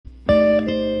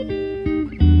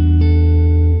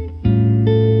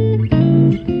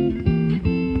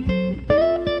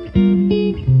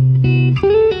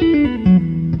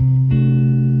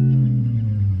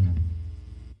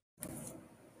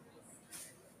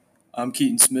I'm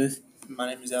Keaton Smith, My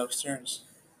name is Alex Stearns.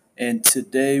 and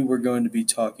today we're going to be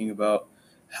talking about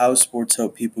how sports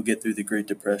help people get through the Great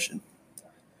Depression.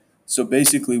 So,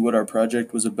 basically, what our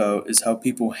project was about is how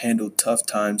people handled tough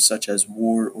times such as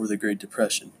war or the Great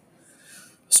Depression.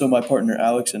 So, my partner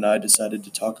Alex and I decided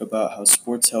to talk about how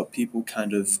sports help people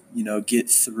get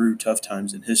through tough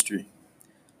times in history.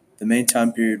 The main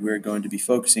time period we're going to be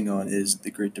focusing on is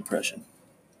the Great Depression.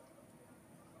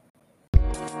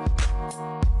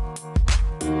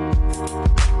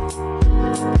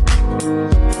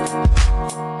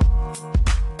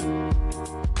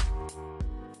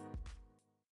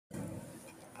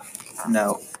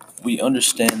 Now, we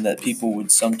understand that people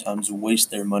would sometimes waste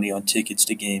their money on tickets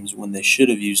to games when they should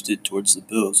have used it towards the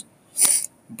bills.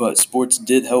 But sports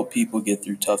did help people get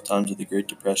through tough times of the Great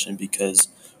Depression because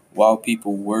while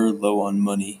people were low on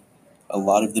money, a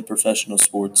lot of the professional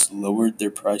sports lowered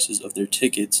their prices of their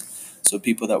tickets so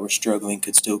people that were struggling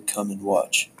could still come and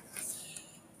watch.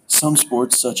 Some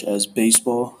sports, such as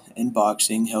baseball and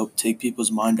boxing, helped take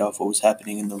people's mind off what was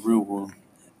happening in the real world.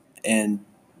 And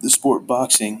the sport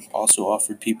boxing also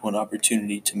offered people an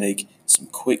opportunity to make some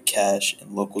quick cash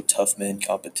in local tough man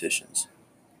competitions.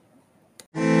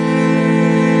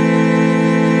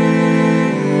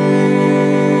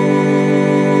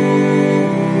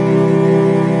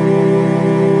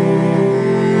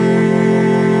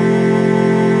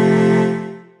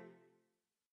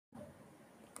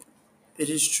 It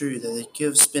is true that they could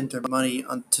have spent their money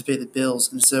on to pay the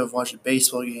bills instead of watching a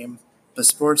baseball game, but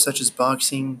sports such as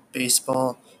boxing,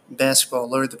 baseball, and basketball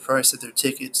lowered the price of their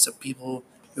tickets so people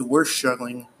who were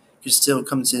struggling could still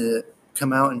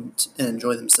come out and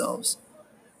enjoy themselves.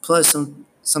 Plus,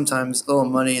 sometimes a little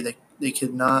money they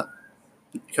could not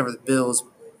cover the bills,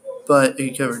 but it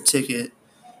could cover a ticket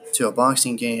to a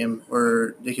boxing game,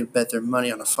 or they could bet their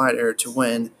money on a fighter to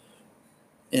win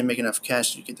and make enough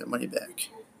cash to get their money back.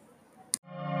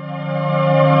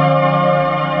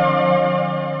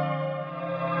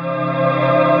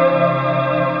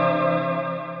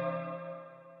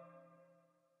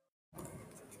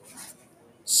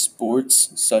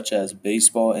 Sports such as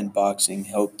baseball and boxing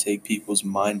helped take people's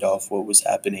mind off what was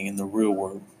happening in the real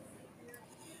world.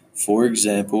 For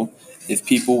example, if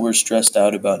people were stressed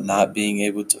out about not being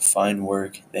able to find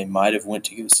work, they might have went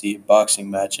to go see a boxing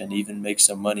match and even make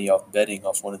some money off betting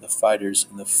off one of the fighters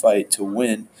in the fight to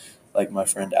win, like my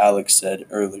friend Alex said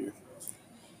earlier.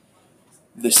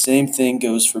 The same thing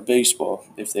goes for baseball.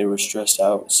 If they were stressed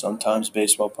out, sometimes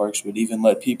baseball parks would even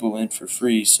let people in for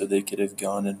free so they could have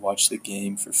gone and watched the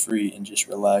game for free and just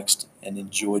relaxed and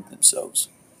enjoyed themselves.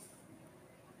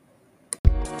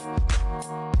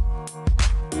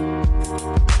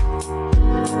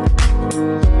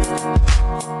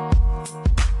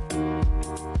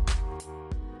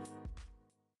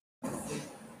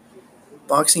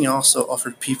 Boxing also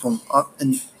offered people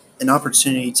an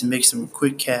opportunity to make some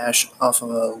quick cash off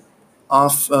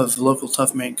of local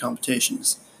tough man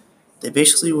competitions. They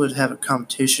basically would have a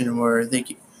competition where they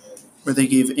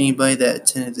gave anybody that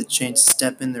attended the chance to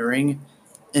step in the ring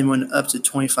and win up to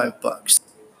 $25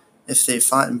 if they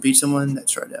fought and beat someone that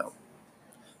tried out.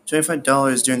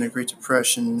 $25 during the Great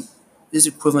Depression is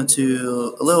equivalent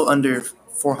to a little under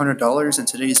 $400 in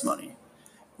today's money,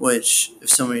 which, if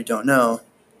some of you don't know,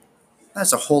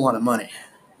 that's a whole lot of money.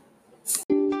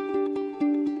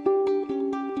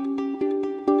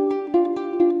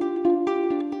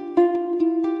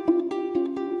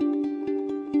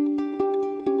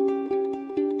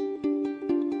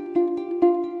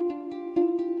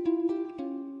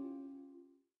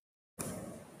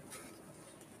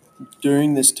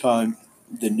 During this time,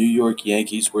 the New York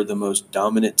Yankees were the most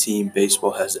dominant team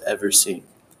baseball has ever seen,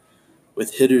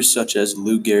 with hitters such as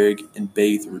Lou Gehrig and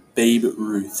Babe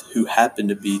Ruth, who happened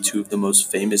to be two of the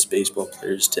most famous baseball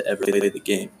players to ever play the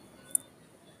game.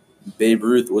 Babe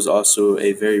Ruth was also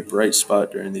a very bright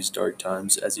spot during these dark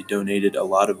times as he donated a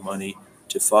lot of money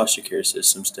to foster care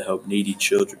systems to help needy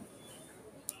children.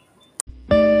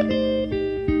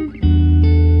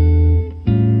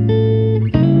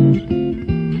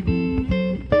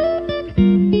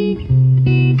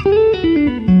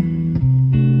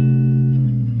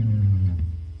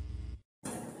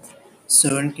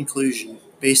 So, in conclusion,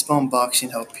 baseball and boxing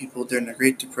helped people during the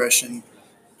Great Depression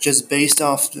just based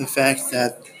off the fact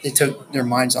that they took their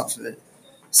minds off of it.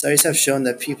 Studies have shown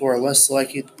that people are less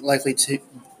likely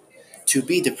to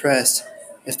be depressed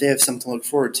if they have something to look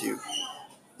forward to.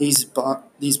 These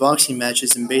boxing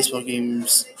matches and baseball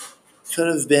games could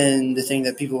have been the thing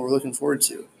that people were looking forward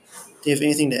to. Do you have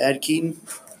anything to add, Keaton?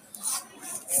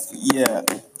 Yeah,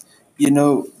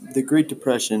 the Great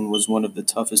Depression was one of the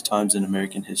toughest times in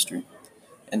American history,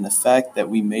 And the fact that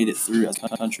we made it through as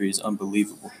a country is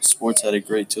unbelievable. Sports had a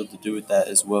great deal to do with that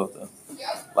as well, though.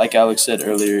 Like Alex said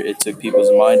earlier, it took people's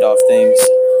mind off things.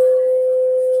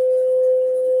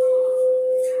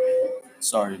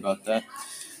 Sorry about that.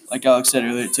 Like Alex said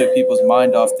earlier, it took people's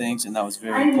mind off things, and that was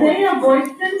very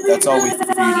important. That's all we have for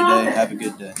you today. Have a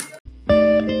good day.